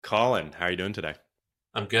Colin. How are you doing today?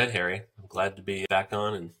 I'm good, Harry. I'm glad to be back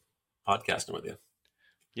on and podcasting with you.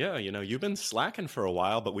 Yeah, you've been slacking for a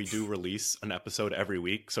while, but we do release an episode every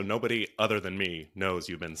week, so nobody other than me knows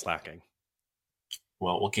you've been slacking.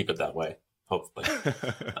 Well, we'll keep it that way, hopefully.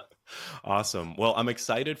 Awesome. Well, I'm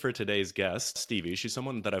excited for today's guest, Stevie. She's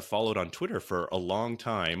someone that I've followed on Twitter for a long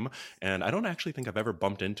time, and I don't actually think I've ever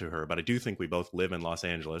bumped into her, but I do think we both live in Los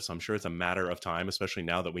Angeles. So I'm sure it's a matter of time, especially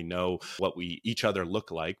now that we know what we each other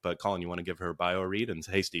look like. But Colin, you want to give her a bio read and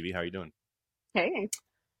say, hey, Stevie, how are you doing? Hey.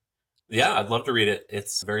 Yeah, I'd love to read it.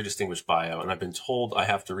 It's a very distinguished bio, and I've been told I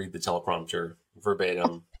have to read the teleprompter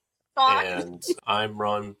verbatim. And I'm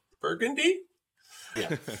Ron Burgundy.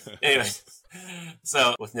 Yeah. Anyway,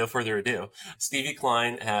 so with no further ado, Stevie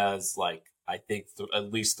Cline has I think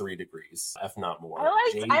at least 3 degrees, if not more.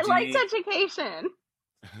 I liked education.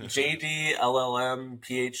 JD, LLM,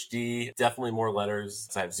 PhD, definitely more letters.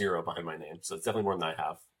 I have 0 behind my name, so it's definitely more than I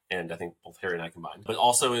have. And I think both Harry and I combined. But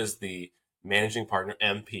also is the managing partner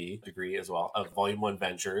MP degree as well of Volume 1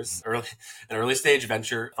 Ventures, an early stage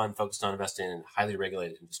venture fund focused on investing in highly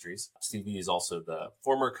regulated industries. Stevie is also the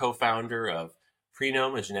former co-founder of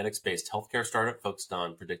Prenome, a genetics-based healthcare startup focused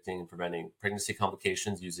on predicting and preventing pregnancy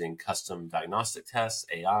complications using custom diagnostic tests,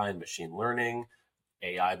 AI, and machine learning.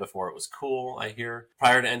 AI before it was cool, I hear.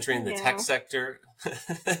 Prior to entering the tech sector,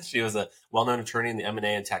 she was a well-known attorney in the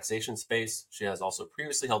M&A and taxation space. She has also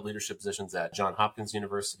previously held leadership positions at Johns Hopkins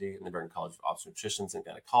University and the American College of Obstetricians and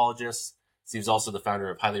Gynecologists. Steve's also the founder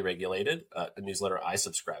of Highly Regulated, a newsletter I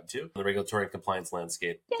subscribe to, the regulatory and compliance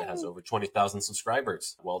landscape that has over 20,000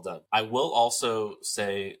 subscribers. Well done. I will also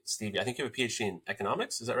say, Stevie, I think you have a PhD in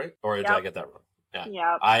economics. Is that right? Or did I get that wrong?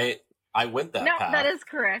 Yeah. I went that path. No, that is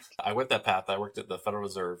correct. I went that path. I worked at the Federal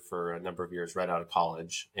Reserve for a number of years right out of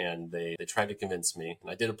college, and they tried to convince me.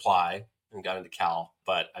 And I did apply and got into Cal,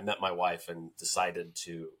 but I met my wife and decided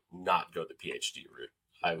to not go the PhD route.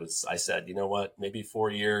 I said, you know what, maybe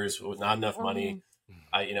 4 years with not enough money.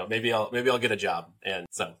 Maybe I'll get a job. And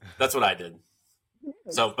so that's what I did.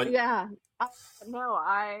 So, but yeah. No,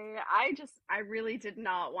 I really did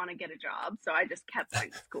not want to get a job, so I just kept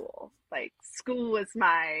going to school. School was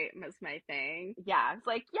my thing. Yeah, it's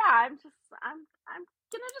I'm gonna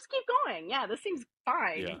just keep going. Yeah, this seems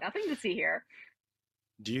fine. Yeah. Nothing to see here.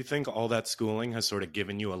 Do you think all that schooling has sort of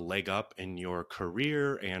given you a leg up in your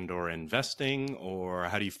career and or investing, or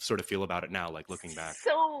how do you sort of feel about it now, looking back?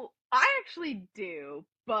 So I actually do,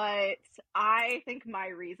 but I think my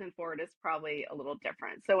reason for it is probably a little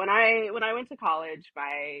different. So when I went to college,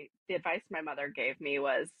 the advice my mother gave me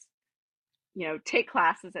was, take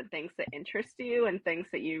classes and things that interest you and things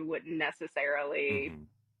that you wouldn't necessarily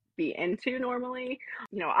be into normally.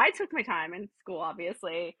 I took my time in school,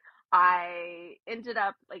 obviously. I ended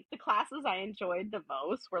up the classes I enjoyed the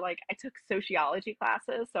most were I took sociology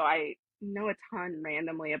classes, so I know a ton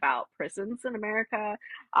randomly about prisons in America.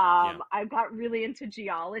 I got really into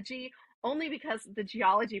geology only because the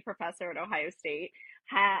geology professor at Ohio State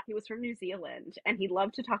he was from New Zealand and he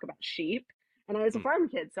loved to talk about sheep. And I was a farm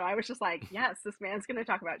kid, so I was just yes, this man's going to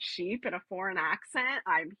talk about sheep in a foreign accent.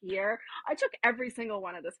 I'm here. I took every single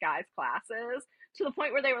one of this guy's classes to the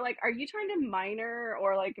point where they were like, are you trying to minor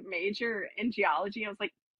or major in geology? I was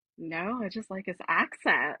like, no, I just like his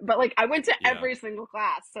accent. But I went to every single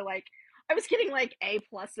class. So I was getting A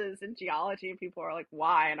pluses in geology and people were like,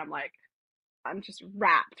 why? And I'm just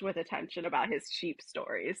wrapped with attention about his sheep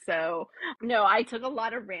stories. So no, I took a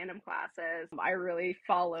lot of random classes. I really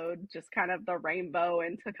followed just kind of the rainbow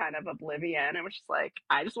into kind of oblivion. I was just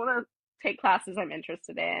I just want to take classes I'm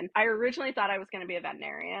interested in. I originally thought I was going to be a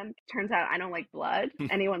veterinarian. Turns out I don't like blood.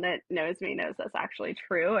 Anyone that knows me knows that's actually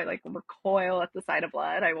true. I recoil at the sight of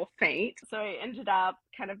blood. I will faint. So I ended up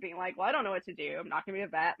kind of being well, I don't know what to do. I'm not going to be a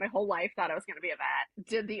vet. My whole life thought I was going to be a vet.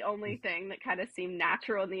 Did the only thing that kind of seemed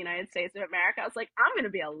natural in the United States of America. I was I'm going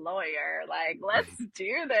to be a lawyer. Let's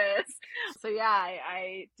do this. So yeah,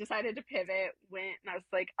 I decided to pivot, went and I was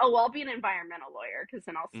oh, well, I'll be an environmental lawyer because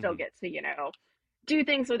then I'll still get to, do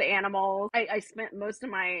things with animals. I spent most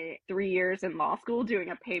of my 3 years in law school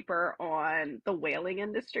doing a paper on the whaling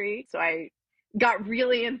industry. So I got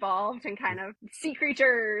really involved in kind of sea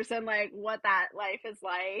creatures and what that life is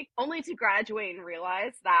like, only to graduate and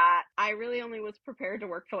realize that I really only was prepared to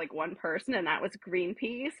work for one person, and that was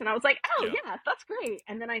Greenpeace. And I was oh yeah, that's great.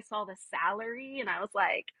 And then I saw the salary and I was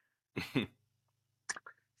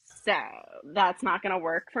so that's not going to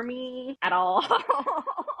work for me at all.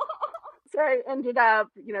 So I ended up,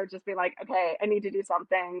 just being okay, I need to do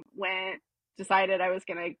something. Decided I was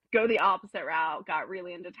going to go the opposite route, got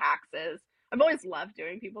really into taxes. I've always loved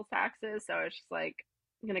doing people's taxes. So I was just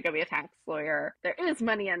going to go be a tax lawyer. There is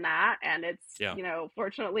money in that. And it's, Yeah.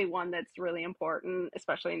 fortunately one that's really important,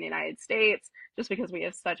 especially in the United States, just because we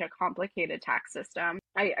have such a complicated tax system.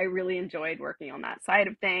 I really enjoyed working on that side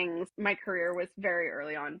of things. My career was very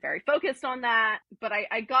early on, very focused on that. But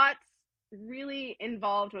I got really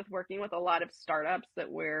involved with working with a lot of startups that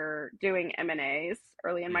were doing M&As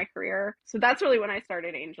early in my career. So that's really when I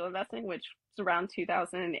started angel investing, which was around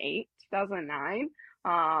 2008, 2009.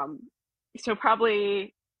 So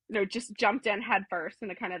probably, just jumped in head first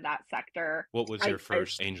into kind of that sector. What was your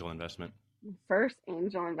first angel investment? First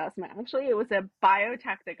angel investment, actually, it was a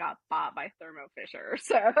biotech that got bought by Thermo Fisher.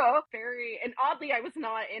 So and oddly, I was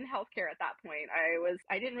not in healthcare at that point.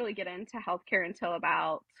 I didn't really get into healthcare until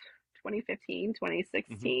about 2015,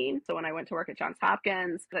 2016. So when I went to work at Johns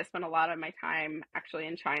Hopkins, I spent a lot of my time actually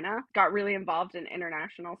in China, got really involved in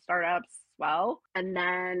international startups as well, and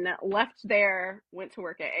then left there, went to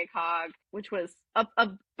work at ACOG, which was a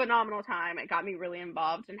phenomenal time. It got me really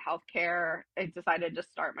involved in healthcare. I decided to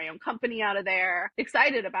start my own company out of there.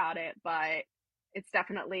 Excited about it, but it's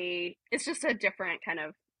just a different kind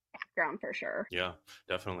of background for sure. Yeah,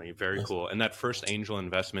 definitely. Very cool. And that first angel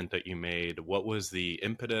investment that you made, what was the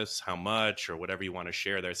impetus? How much, or whatever you want to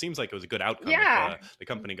share there? It seems like it was a good outcome. Yeah. If, the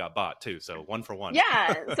company got bought too. So 1 for 1.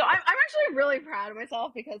 Yeah. So I'm actually really proud of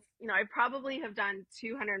myself because, I probably have done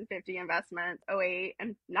 250 investments, 08,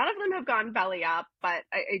 and none of them have gone belly up. But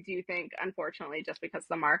I do think, unfortunately, just because of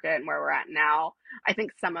the market and where we're at now, I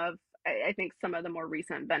think some of the more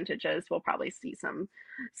recent vintages will probably see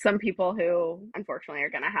some people who unfortunately are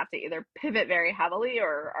going to have to either pivot very heavily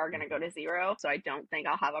or are going to go to zero. So I don't think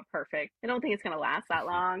I don't think it's going to last that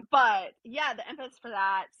long. But yeah, the impetus for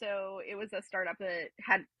that. So it was a startup that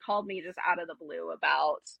had called me just out of the blue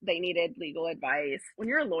about they needed legal advice. When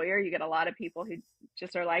you're a lawyer, you get a lot of people who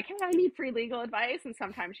just are like, hey, I need free legal advice. And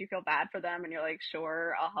sometimes you feel bad for them and you're like,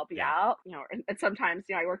 sure, I'll help you out. And sometimes,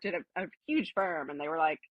 I worked at a huge firm and they were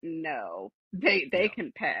like, no, they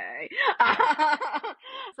can pay.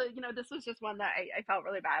 So, this was just one that I felt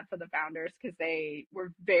really bad for the founders because they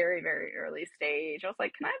were very, very early stage. I was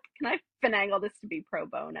like, can I finagle this to be pro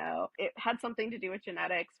bono? It had something to do with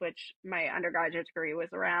genetics, which my undergraduate degree was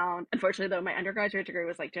around. Unfortunately, though, my undergraduate degree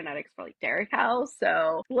was like genetics for like dairy cows.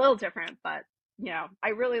 So a little different, but I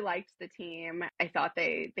really liked the team. I thought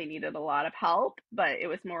they needed a lot of help, but it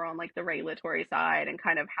was more on like the regulatory side and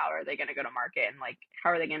kind of how are they going to go to market and like how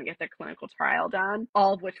are they going to get their clinical trial done,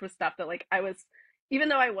 all of which was stuff that like even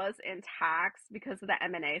though I was in tax, because of the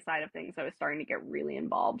M&A side of things, I was starting to get really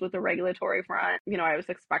involved with the regulatory front. I was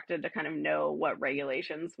expected to kind of know what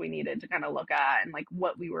regulations we needed to kind of look at and like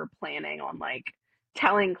what we were planning on like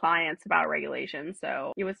telling clients about regulations.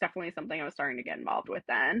 So it was definitely something I was starting to get involved with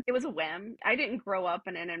then. It was a whim. I didn't grow up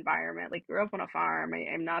in an environment, like grew up on a farm.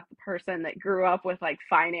 I'm not the person that grew up with like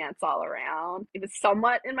finance all around. It was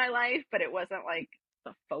somewhat in my life, but it wasn't like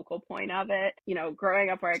the focal point of it. Growing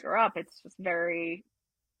up where I grew up, it's just it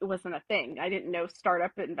wasn't a thing. I didn't know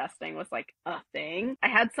startup investing was like a thing. I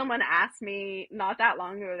had someone ask me not that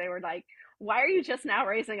long ago, they were like, why are you just now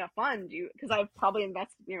raising a fund? Because I've probably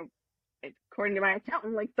invested, according to my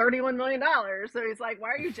accountant, like $31 million. So he's like, why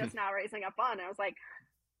are you just now raising a fund? And I was like,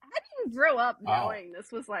 I didn't grow up knowing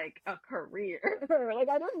this was like a career. Like,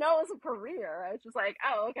 I didn't know it was a career. I was just like,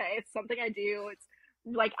 oh, okay, it's something I do. It's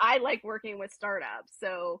like, I like working with startups.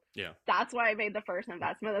 So yeah, that's why I made the first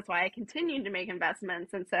investment. That's why I continued to make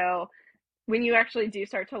investments. And so when you actually do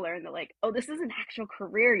start to learn that, like, oh, this is an actual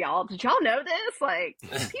career, y'all. Did y'all know this? Like,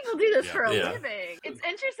 people do this for a living. It's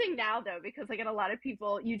interesting now, though, because I get a lot of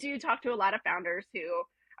people, you do talk to a lot of founders who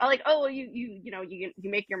are like, oh, well, you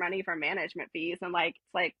make your money from management fees. And like,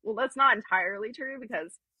 it's like, well, that's not entirely true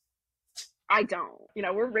because I don't.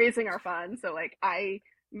 We're raising our funds. So like, I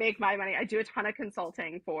make my money. I do a ton of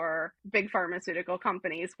consulting for big pharmaceutical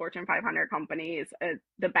companies, Fortune 500 companies,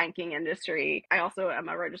 the banking industry. I also am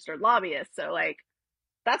a registered lobbyist. So like,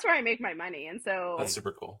 that's where I make my money. And so that's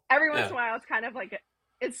super cool. Every once in a while, it's kind of like,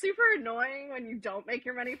 it's super annoying when you don't make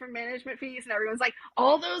your money from management fees and everyone's like,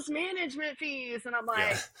 all those management fees. And I'm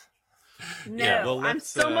like, no, I'm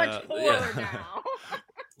so much poorer now.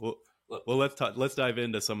 Well, let's dive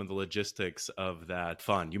into some of the logistics of that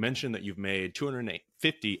fund. You mentioned that you've made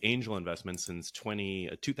 250 angel investments since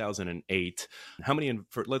 2008. How many?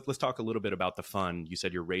 Let's talk a little bit about the fund. You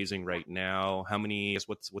said you're raising right now. How many?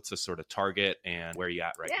 What's the sort of target and where are you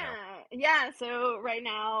at right now? Yeah. So right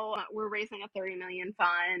now we're raising a 30 million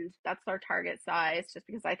fund. That's our target size, just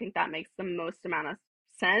because I think that makes the most amount of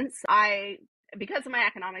sense. Because of my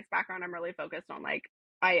economics background, I'm really focused on like,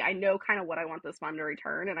 I know kind of what I want this fund to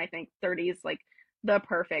return. And I think 30 is like the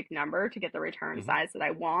perfect number to get the return size that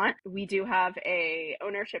I want. We do have a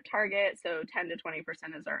ownership target, so 10 to 20%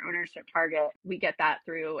 is our ownership target. We get that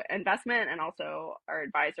through investment and also our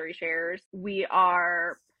advisory shares. We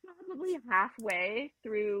are probably halfway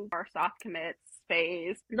through our soft commits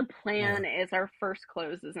phase. The plan is our first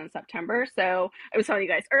close is in September. So I was telling you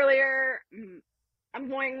guys earlier, I'm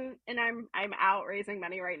going and I'm out raising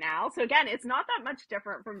money right now. So again, it's not that much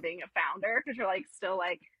different from being a founder because you're like still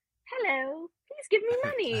like, hello, please give me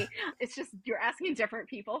money. It's just you're asking different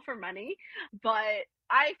people for money. But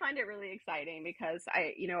I find it really exciting because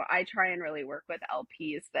I try and really work with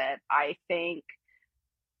LPs that I think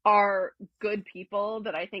are good people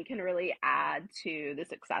that I think can really add to the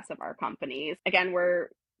success of our companies. Again, we're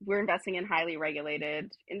investing in highly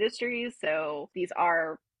regulated industries, so these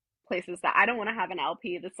are places that I don't want to have an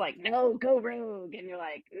LP that's like, no, go rogue, and you're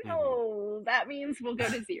like, no, that means we'll go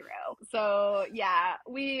to zero. So yeah,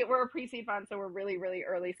 we're a pre-seed fund, so we're really, really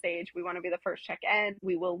early stage. We want to be the first check in.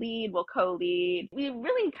 We will lead, we'll co-lead. We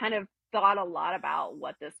really kind of thought a lot about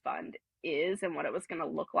what this fund is and what it was going to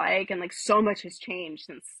look like, and like so much has changed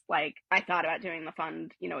since like I thought about doing the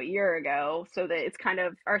fund a year ago, so that it's kind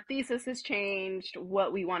of our thesis has changed,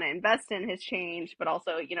 what we want to invest in has changed, but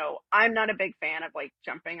also I'm not a big fan of like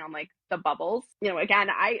jumping on like the bubbles. Again,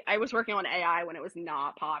 I was working on AI when it was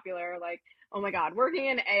not popular, like, oh my god, working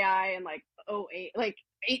in AI and like 08, like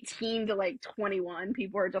 18 to like 21,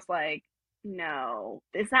 people are just like, no,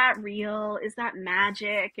 is that real, is that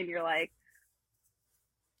magic? And you're like,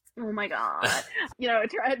 oh my god,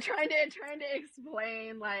 trying to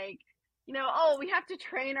explain like, oh, we have to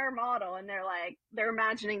train our model, and they're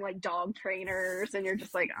imagining like dog trainers, and you're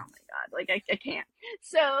just like, oh my god, like I can't.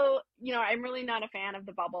 So I'm really not a fan of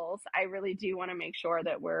the bubbles. I really do want to make sure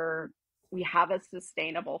that we have a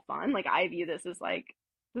sustainable fund. Like I view this as like,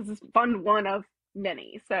 this is fund one of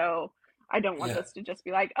many, so I don't want this to just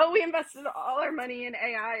be like, oh, we invested all our money in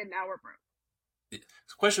AI and now we're broke.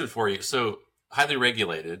 Question for you. So highly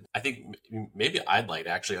regulated, I think maybe I'd like to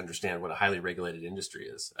actually understand what a highly regulated industry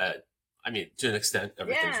is. I mean, to an extent,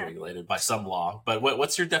 everything's regulated by some law, but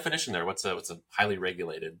what's your definition there? What's a highly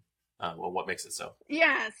regulated? What makes it so?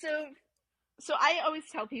 Yeah, so I always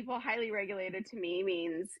tell people highly regulated to me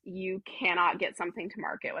means you cannot get something to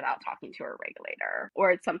market without talking to a regulator,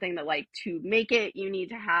 or it's something that like to make it, you need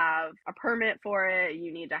to have a permit for it,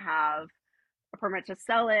 you need to have a permit to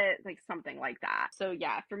sell it, like something like that. So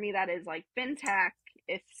yeah, for me, that is like fintech,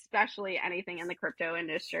 especially anything in the crypto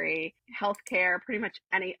industry, healthcare, pretty much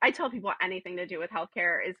I tell people anything to do with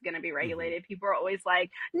healthcare is going to be regulated. People are always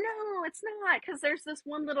like, no, it's not, because there's this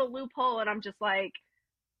one little loophole. And I'm just like,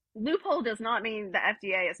 loophole does not mean the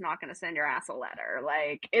FDA is not going to send your ass a letter.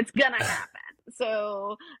 Like, it's going to happen.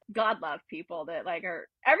 So God love people that like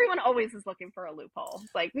everyone always is looking for a loophole.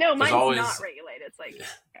 It's like, no, mine's not regulated. It's like,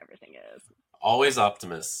 everything is. Always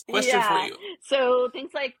optimist. Question for you. So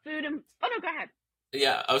things like food and, oh no, go ahead.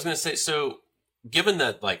 Yeah, I was going to say, so given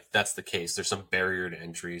that like that's the case, there's some barrier to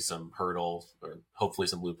entry, some hurdle, or hopefully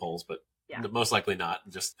some loopholes, but most likely not.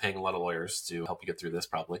 Just paying a lot of lawyers to help you get through this,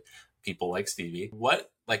 probably. People like Stevie.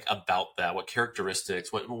 What like about that? What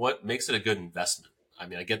characteristics? What makes it a good investment? I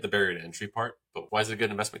mean, I get the barrier to entry part, but why is it a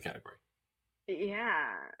good investment category?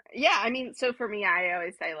 Yeah. I mean, so for me, I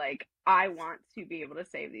always say like, I want to be able to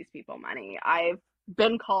save these people money. I've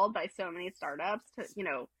been called by so many startups to,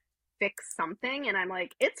 fix something. And I'm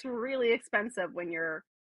like, it's really expensive when you're,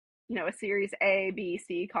 a series A, B,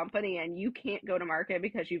 C company, and you can't go to market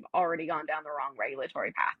because you've already gone down the wrong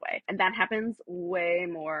regulatory pathway. And that happens way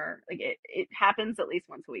more. Like it happens at least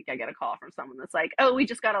once a week. I get a call from someone that's like, oh, we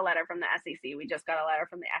just got a letter from the SEC. We just got a letter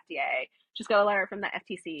from the FDA. Just got a letter from the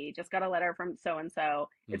FTC. Just got a letter from so-and-so.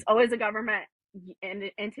 It's always a government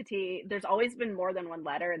entity. There's always been more than one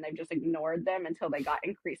letter, and they've just ignored them until they got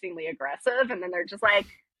increasingly aggressive. And then they're just like,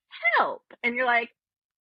 help. And you're like,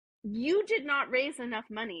 you did not raise enough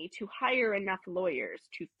money to hire enough lawyers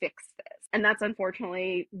to fix this. And that's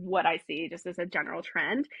unfortunately what I see just as a general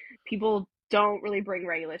trend. People don't really bring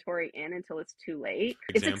regulatory in until it's too late.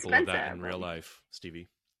 Example it's expensive. Of that in real life, Stevie.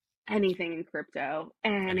 Anything in crypto.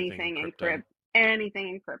 Anything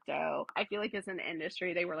in crypto. I feel like as an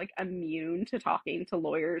industry, they were like immune to talking to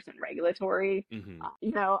lawyers and regulatory.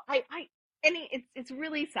 And it's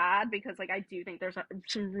really sad because like I do think there's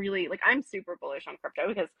some really like I'm super bullish on crypto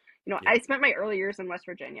because I spent my early years in West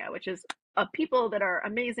Virginia, which is people that are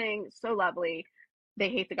amazing, so lovely. They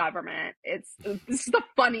hate the government. This is the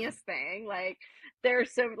funniest thing. Like they're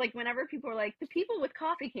so like whenever people are like the people with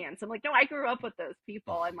coffee cans, I'm like, no, I grew up with those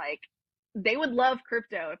people. I'm like, they would love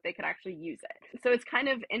crypto if they could actually use it. So it's kind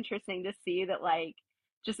of interesting to see that like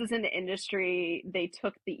just as in the industry, they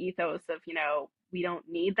took the ethos of we don't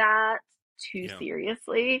need that too Yeah.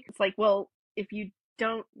 seriously. It's like, well, if you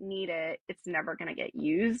don't need it, it's never going to get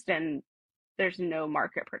used, and there's no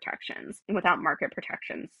market protections. And without market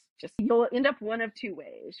protections, just you'll end up one of two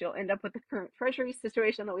ways. You'll end up with the current treasury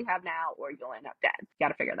situation that we have now, or you'll end up dead. You got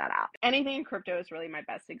to figure that out. Anything in crypto is really my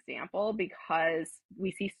best example, because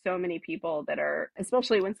we see so many people that are,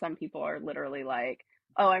 especially when some people are literally like,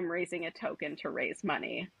 oh, I'm raising a token to raise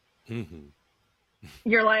money. Mm-hmm.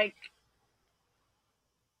 You're like,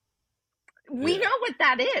 we Yeah. know what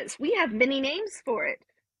that is. We have many names for it.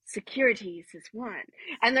 Securities is one.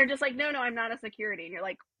 And they're just like, no, I'm not a security. And you're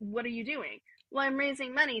like, what are you doing? Well, I'm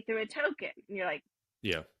raising money through a token. And you're like,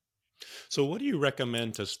 Yeah. So what do you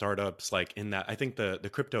recommend to startups like in that? I think the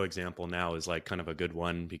crypto example now is like kind of a good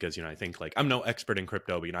one because, I think like I'm no expert in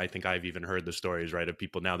crypto, but I think I've even heard the stories, right, of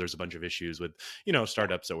people now there's a bunch of issues with, yeah,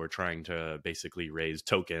 startups that were trying to basically raise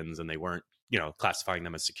tokens and they weren't, classifying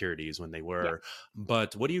them as securities when they yeah, were.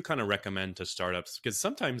 But what do you kind of recommend to startups? Because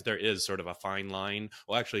sometimes there is sort of a fine line.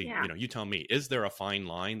 Well, actually, yeah, you tell me, is there a fine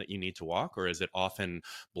line that you need to walk, or is it often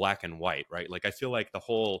black and white, right? Like I feel like the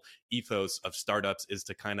whole ethos of startups is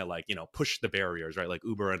to kind of like push the barriers, right? Like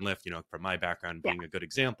Uber and Lyft, from my background yeah, being a good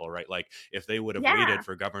example, right? Like if they would have yeah, waited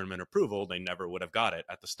for government approval, they never would have got it.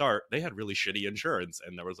 At the start they had really shitty insurance,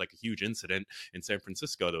 and there was like a huge incident in San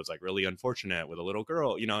Francisco that was like really unfortunate with a little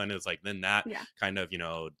girl, and it's like then that yeah. kind of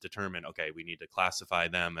determine, okay, we need to classify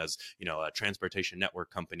them as a transportation network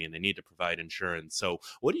company and they need to provide insurance. So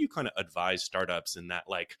what do you kind of advise startups in that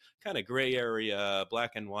like kind of gray area,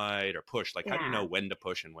 black and white, or push? Like how do you know Yeah. when to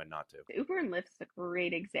push and when not to? Uber and Lyft's a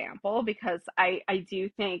great example, because I do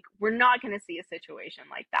think we're not going to see a situation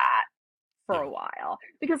like that for Yeah. a while,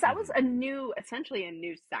 because that was Mm-hmm. essentially a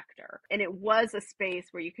new sector. And it was a space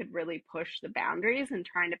where you could really push the boundaries and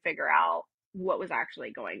trying to figure out what was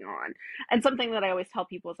actually going on. And something that I always tell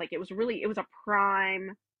people is like, it was a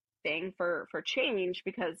prime thing for change,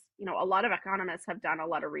 because, a lot of economists have done a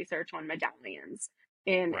lot of research on medallions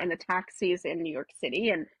in Right. the taxis in New York City.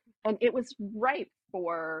 And it was ripe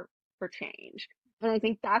for change. And I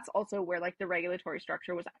think that's also where like the regulatory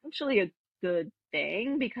structure was actually a good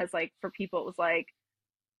thing, because like for people it was like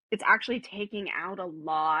it's actually taking out a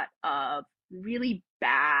lot of really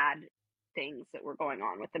bad things that were going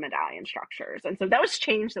on with the medallion structures. And so that was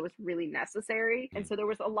change that was really necessary. And Mm-hmm. so there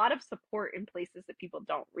was a lot of support in places that people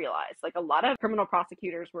don't realize. Like a lot of criminal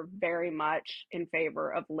prosecutors were very much in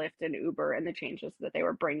favor of Lyft and Uber and the changes that they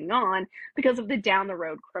were bringing on, because of the down the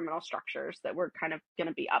road criminal structures that were kind of going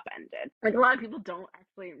to be upended. Like a lot of people don't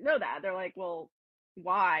actually know that. They're like, well,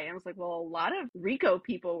 why? And I was like, well, a lot of RICO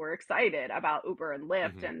people were excited about Uber and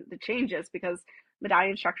Lyft Mm-hmm. and the changes, because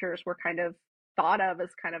medallion structures were kind of thought of as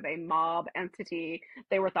kind of a mob entity.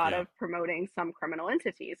 They were thought Yeah. of promoting some criminal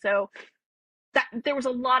entity. So that there was a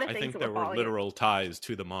lot of I things think that were there were falling in. literal ties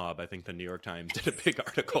to the mob. I think the New York Times did a big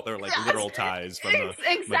article. There were like Yes, literal ties from the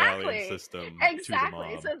medallion exactly, system to the exactly.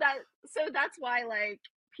 mob. So that's why like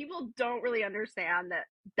people don't really understand that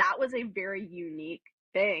that was a very unique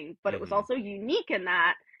thing, but it was Mm-hmm. also unique in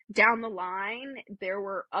that down the line there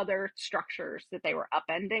were other structures that they were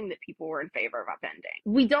upending that people were in favor of upending.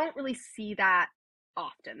 We don't really see that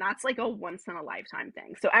often. That's like a once in a lifetime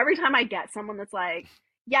thing. So every time I get someone that's like,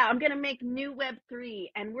 yeah, I'm gonna make new Web3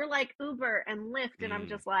 and we're like Uber and Lyft, and I'm Mm,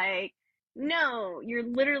 just like, no, you're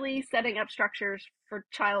literally setting up structures for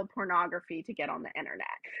child pornography to get on the internet.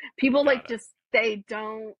 People like got it. just they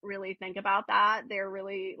don't really think about that. They're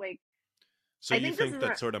really like, So I you think this think is a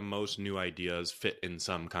that sort of most new ideas fit in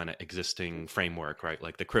some kind of existing framework, right?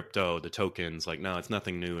 Like the crypto, the tokens, like no, it's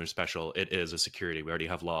nothing new or special. It is a security. We already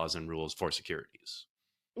have laws and rules for securities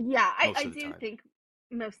yeah, most I of the do time. think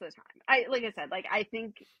most of the time. I like I said, like I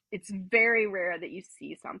think it's very rare that you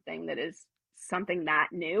see something that is something that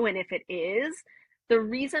new. And if it is, the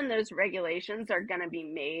reason those regulations are gonna be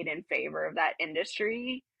made in favor of that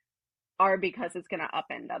industry are because it's going to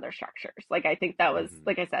upend other structures. Like I think that was, Hmm.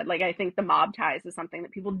 like I said, like I think the mob ties is something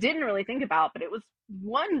that people didn't really think about, but it was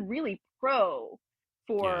one really pro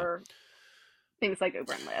Yeah. for things like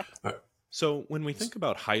Uber and Lyft. All right. So when we think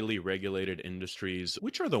about highly regulated industries,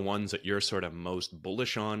 which are the ones that you're sort of most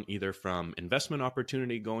bullish on, either from investment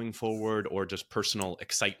opportunity going forward or just personal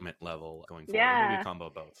excitement level going forward, or maybe a Yeah. combo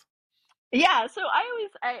of both? Yeah, so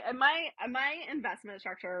my investment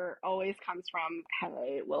structure always comes from,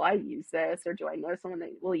 hey, will I use this, or do I know someone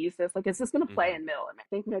that will use this? Like, is this going to play Hmm. in middle? And I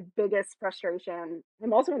think my biggest frustration,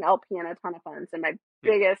 I'm also an LP in a ton of funds, and my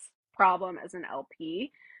Hmm. biggest problem as an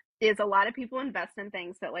LP is a lot of people invest in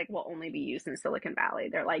things that like will only be used in Silicon Valley.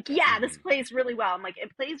 They're like, yeah, this Hmm. plays really well. I'm like,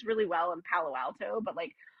 it plays really well in Palo Alto, but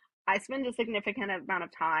like I spend a significant amount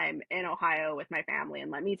of time in Ohio with my family,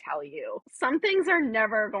 and let me tell you, some things are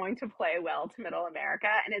never going to play well to middle America,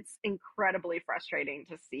 and it's incredibly frustrating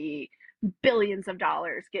to see billions of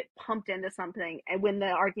dollars get pumped into something, and when the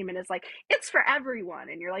argument is like, it's for everyone,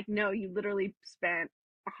 and you're like, no, you literally spent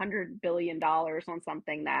 $100 billion on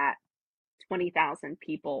something that 20,000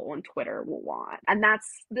 people on Twitter will want. And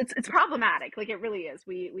it's problematic. Like, it really is.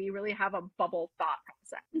 We really have a bubble thought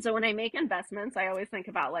process. And so when I make investments, I always think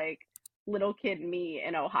about like little kid me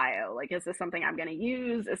in Ohio. Like, is this something I'm going to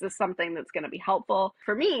use? Is this something that's going to be helpful?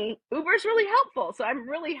 For me, Uber's really helpful. So I'm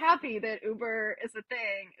really happy that Uber is a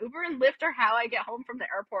thing. Uber and Lyft are how I get home from the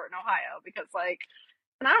airport in Ohio, because like,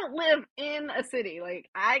 and I don't live in a city. Like,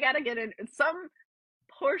 I got to get in some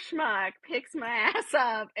poor schmuck picks my ass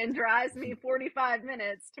up and drives me 45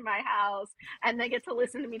 minutes to my house, and they get to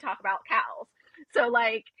listen to me talk about cows. So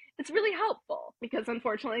like, it's really helpful, because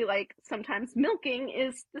unfortunately, like, sometimes milking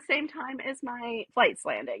is the same time as my flight's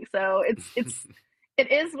landing. So it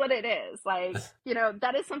is what it is. Like,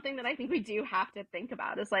 that is something that I think we do have to think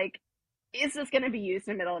about, is like, is this going to be used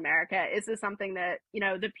in middle America? Is this something that,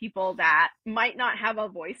 the people that might not have a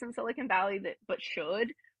voice in Silicon Valley but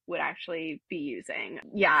should, would actually be using?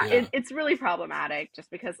 Yeah. It's really problematic, just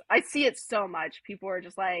because I see it so much. People are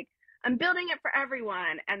just like, I'm building it for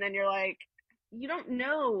everyone. And then you're like, you don't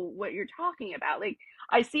know what you're talking about. Like,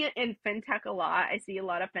 I see it in fintech a lot. I see a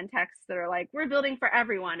lot of fintechs that are like, we're building for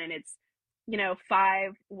everyone. And it's,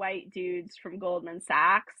 5 white dudes from Goldman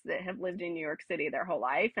Sachs that have lived in New York City their whole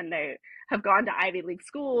life, and they have gone to Ivy League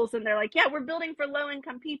schools, and they're like, yeah, we're building for low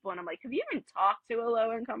income people. And I'm like, have you even talked to a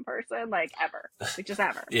low income person? Like, ever? Like, just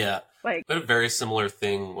ever? Yeah. Like, I had a very similar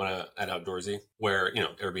thing when at Outdoorsy, where,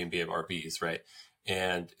 Airbnb have RVs, right?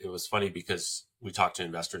 And it was funny because we talked to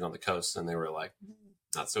investors on the coast, and they were like,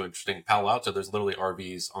 not so interesting. Palo Alto, there's literally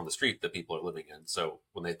RVs on the street that people are living in. So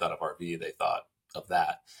when they thought of RV, they thought of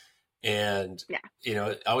that. And,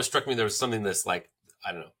 it always struck me there was something that's like,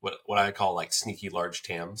 I don't know, what I call like sneaky large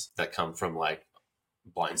TAMs that come from like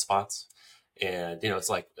blind spots. And, it's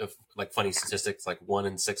like funny statistics, like 1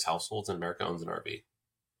 in 6 households in America owns an RV.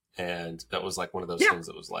 And that was like one of those things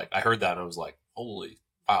that was like, I heard that and I was like, holy,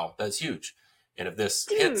 wow, that's huge. And if this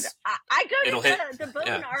hits, I go to the Boat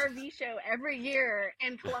and RV show every year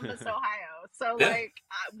in Columbus, Ohio. So like,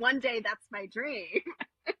 one day that's my dream.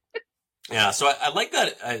 Yeah, so I like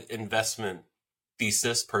that investment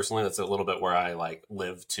thesis personally. That's a little bit where I like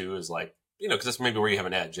live too, is like, because that's maybe where you have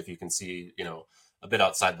an edge if you can see, a bit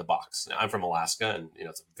outside the box. Now, I'm from Alaska, and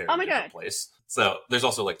it's a very different place. So there's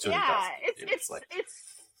also like 200,000.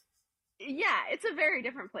 It's a very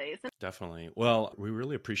different place. Definitely. Well, we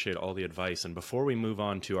really appreciate all the advice. And before we move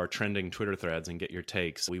on to our trending Twitter threads and get your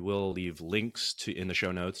takes, we will leave links in the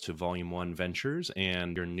show notes to Volume 1 Ventures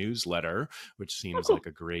and your newsletter, which seems like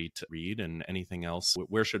a great read. And anything else,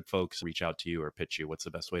 where should folks reach out to you or pitch you? What's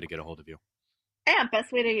the best way to get a hold of you? Yeah,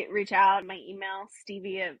 best way to reach out, my email,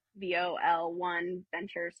 Stevie at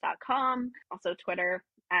vol1ventures.com. Also Twitter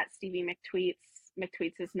at Stevie McTweets.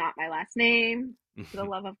 McTweets is not my last name. For the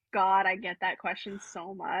love of God, I get that question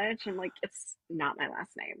so much. I'm like, it's not my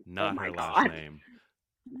last name. Not her last name.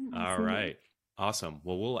 All right. Awesome.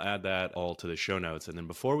 Well, we'll add that all to the show notes. And then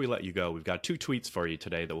before we let you go, we've got 2 tweets for you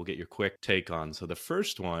today that we'll get your quick take on. So the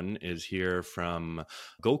first one is here from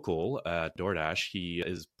Gokul at DoorDash. He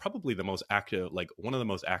is probably the most active, like one of the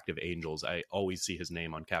most active angels. I always see his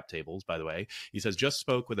name on cap tables, by the way. He says, just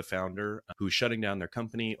spoke with a founder who's shutting down their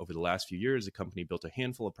company. Over the last few years, the company built a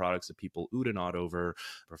handful of products that people oohed and awed over,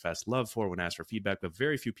 professed love for when asked for feedback, but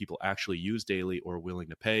very few people actually use daily or willing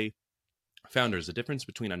to pay. Founders, the difference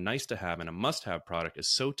between a nice to have and a must have product is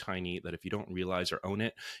so tiny that if you don't realize or own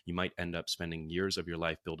it, you might end up spending years of your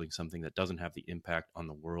life building something that doesn't have the impact on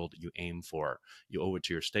the world you aim for. You owe it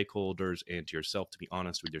to your stakeholders and to yourself to be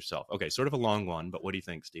honest with yourself. Okay, sort of a long one, but what do you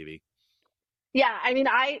think, Stevie? Yeah, I mean,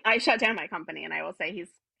 I shut down my company, and I will say he's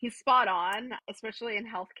spot on, especially in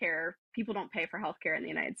healthcare. People don't pay for healthcare in the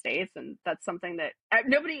United States, and that's something that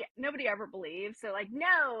nobody ever believes. So like,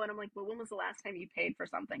 no, and I'm like, well, when was the last time you paid for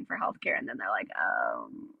something for healthcare? And then they're like,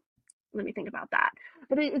 let me think about that.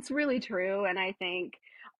 But it's really true, and I think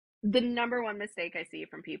the number one mistake I see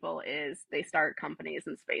from people is they start companies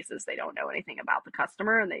in spaces they don't know anything about the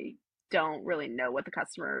customer, and they don't really know what the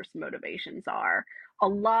customer's motivations are. A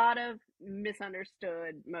lot of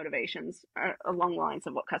misunderstood motivations along the lines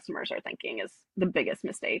of what customers are thinking is the biggest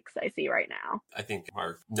mistakes I see right now. I think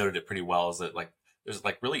Mark noted it pretty well, is that like there's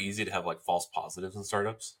like really easy to have like false positives in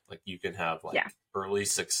startups. Like you can have like early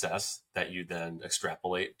success that you then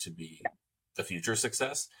extrapolate to be the future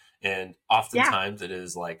success. And oftentimes it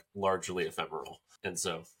is like largely ephemeral. And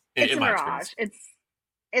so it's a mirage.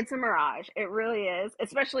 It's a mirage. It really is,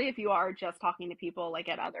 especially if you are just talking to people like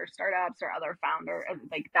at other startups or other founder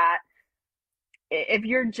like that. If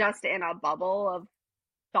you're just in a bubble of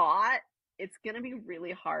thought, it's going to be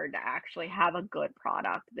really hard to actually have a good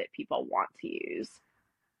product that people want to use.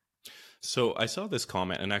 So I saw this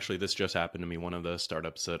comment, and actually this just happened to me. One of the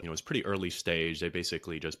startups that was pretty early stage, they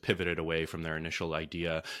basically just pivoted away from their initial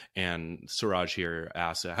idea. And Suraj here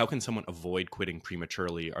asks, how can someone avoid quitting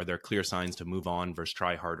prematurely? Are there clear signs to move on versus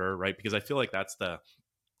try harder, right? Because I feel like that's the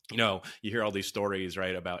you hear all these stories,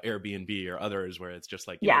 right, about Airbnb or others where it's just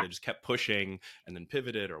like, Yeah. they just kept pushing and then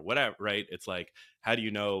pivoted or whatever, right? It's like, how do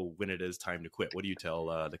you know when it is time to quit? What do you tell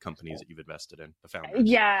the companies that you've invested in, the founders?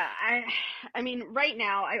 Yeah, I mean, right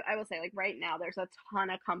now, I will say, like, right now, there's a ton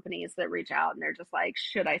of companies that reach out and they're just like,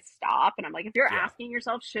 should I stop? And I'm like, if you're Yeah. asking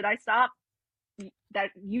yourself, should I stop? That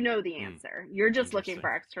you know the answer. You're just looking Interesting.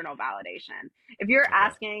 for external validation. If you're Okay.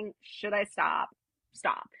 asking, should I stop?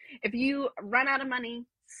 Stop. If you run out of money,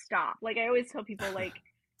 stop. Like I always tell people, like,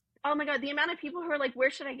 oh my God, the amount of people who are like, where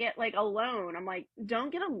should I get like a loan? I'm like, don't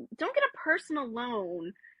get a personal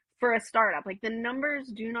loan for a startup. Like the numbers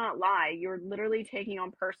do not lie. You're literally taking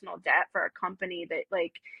on personal debt for a company that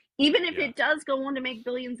like, even if Yeah. it does go on to make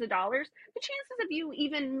billions of dollars, the chances of you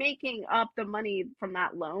even making up the money from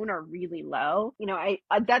that loan are really low. I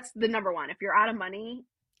that's the number one. If you're out of money,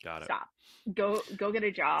 Got it. stop. Go get a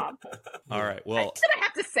job. All right. I Well, said I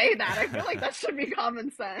have to say that. I feel like that should be common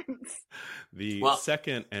sense. the Well,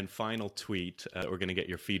 second and final tweet we're going to get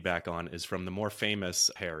your feedback on is from the more famous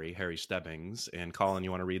Harry Stebbings. And Colin, you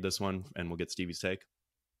want to read this one and we'll get Stevie's take?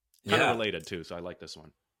 Kind of yeah, related too, so I like this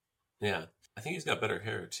one. yeah. I think he's got better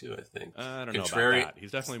hair too. I think. I don't know Contrary- about that.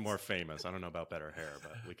 He's definitely more famous. I don't know about better hair,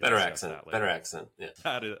 but we can better discuss accent. that later. Better accent. Yeah.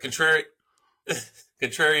 That is,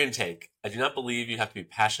 Contrarian take. I do not believe you have to be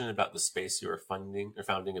passionate about the space you are funding or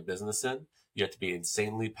founding a business in. You have to be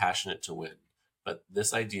insanely passionate to win. But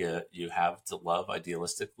this idea, you have to love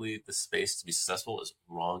idealistically the space to be successful, is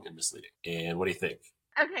wrong and misleading. And what do you think?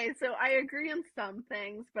 Okay, so I agree on some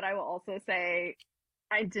things, but I will also say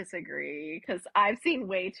I disagree because I've seen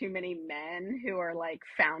way too many men who are like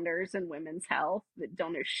founders in women's health that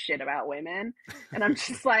don't know shit about women. And I'm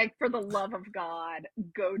just like, for the love of God,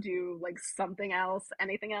 go do like something else,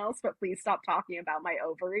 anything else, but please stop talking about my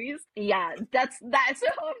ovaries. Yeah, that's that. So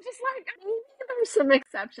I'm just like, maybe there's some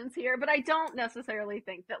exceptions here, but I don't necessarily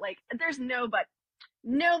think that like there's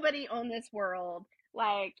nobody on this world,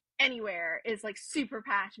 like anywhere, is like super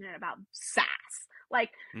passionate about sass.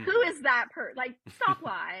 Like, who is that like, stop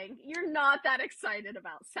lying. You're not that excited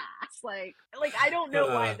about sass. Like I don't know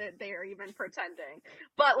why that they are even pretending.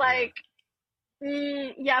 But like,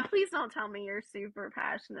 yeah, please don't tell me you're super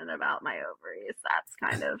passionate about my ovaries.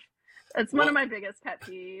 That's one of my biggest pet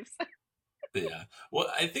peeves. Yeah. Well,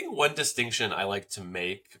 I think one distinction I like to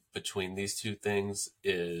make between these two things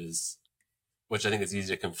is, which I think is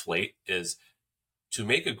easy to conflate, is to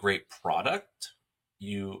make a great product,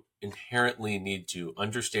 you inherently need to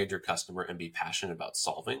understand your customer and be passionate about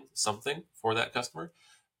solving something for that customer.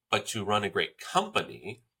 But to run a great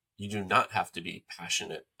company, you do not have to be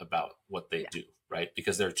passionate about what they do, right?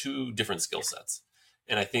 Because there are two different skill sets.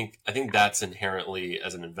 And I think that's inherently,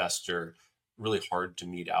 as an investor, really hard to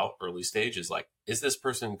meet out early stage. Is like, is this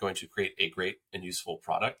person going to create a great and useful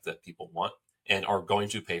product that people want and are going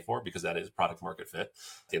to pay for, because that is product market fit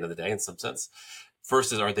at the end of the day in some sense?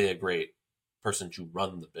 First is, are they a great person to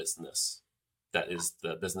run the business that is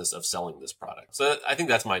the business of selling this product? So I think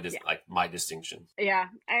that's my distinction. Yeah,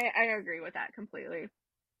 I agree with that completely.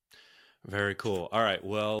 Very cool. All right.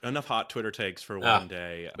 Well, enough hot Twitter takes for one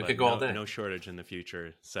day. We but could go all day. No shortage in the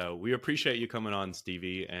future. So we appreciate you coming on,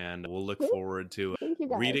 Stevie, and we'll look forward to Thank you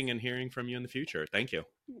guys. reading and hearing from you in the future. Thank you.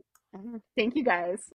 Thank you guys.